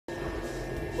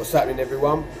What's happening,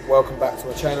 everyone? Welcome back to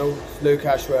my channel. It's Luke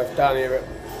Ashworth down here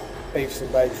at Beefs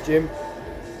and Babes Gym.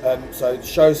 So the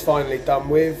show's finally done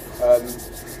with.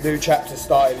 New chapter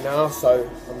starting now, so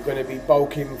I'm going to be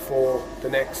bulking for the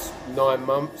next 9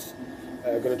 months.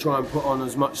 Going to try and put on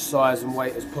as much size and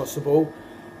weight as possible.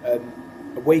 A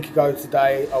week ago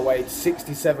today I weighed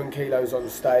 67 kilos on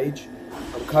stage.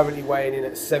 I'm currently weighing in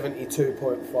at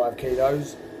 72.5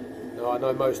 kilos. Now I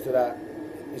know most of that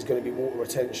is going to be water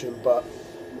retention, but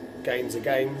gains are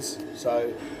gains,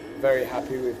 so very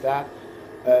happy with that.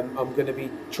 I'm going to be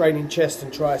training chest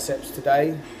and triceps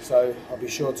today, so I'll be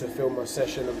sure to film my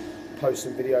session and post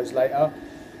some videos later.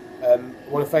 I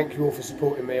want to thank you all for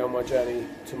supporting me on my journey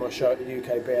to my show at the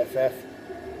UK BFF.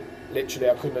 Literally,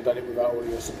 I couldn't have done it without all of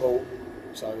your support,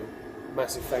 so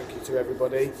massive thank you to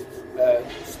everybody.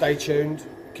 Stay tuned,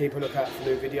 keep a lookout for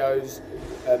new videos.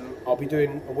 I'll be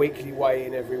doing a weekly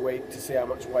weigh-in every week to see how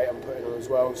much weight I'm putting on as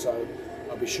well, so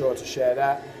I'll be sure to share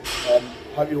that.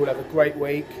 Hope you all have a great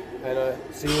week, and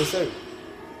see you all soon.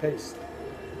 Peace.